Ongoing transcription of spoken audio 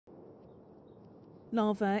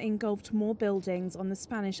Lava engulfed more buildings on the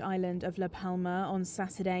Spanish island of La Palma on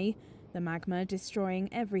Saturday, the magma destroying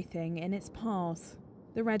everything in its path.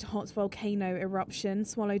 The red-hot volcano eruption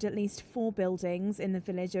swallowed at least 4 buildings in the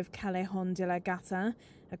village of Callejon de la Gata,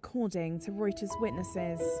 according to Reuters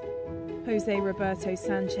witnesses. Jose Roberto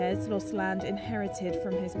Sanchez lost land inherited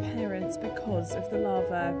from his parents because of the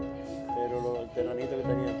lava.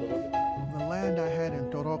 The land I had in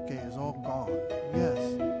Toroque is all gone. Yes,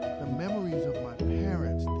 the memories of my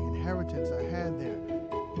parents, the inheritance I had there,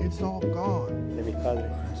 it's all gone.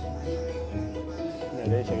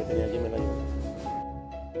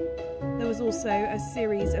 There was also a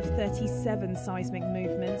series of 37 seismic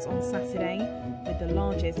movements on Saturday, with the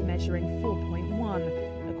largest measuring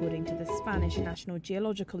 4.1, according to the Spanish National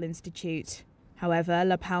Geological Institute. However,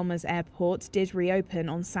 La Palma's airport did reopen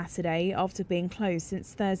on Saturday after being closed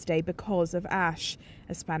since Thursday because of ash,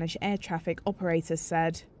 a Spanish air traffic operator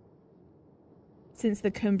said. Since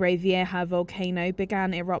the Cumbre Vieja volcano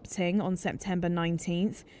began erupting on September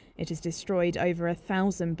 19th, it has destroyed over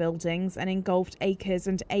 1,000 buildings and engulfed acres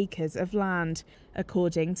and acres of land,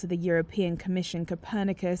 according to the European Commission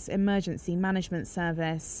Copernicus Emergency Management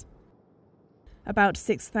Service. About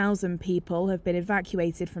 6,000 people have been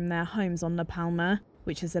evacuated from their homes on La Palma,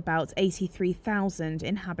 which has about 83,000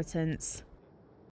 inhabitants.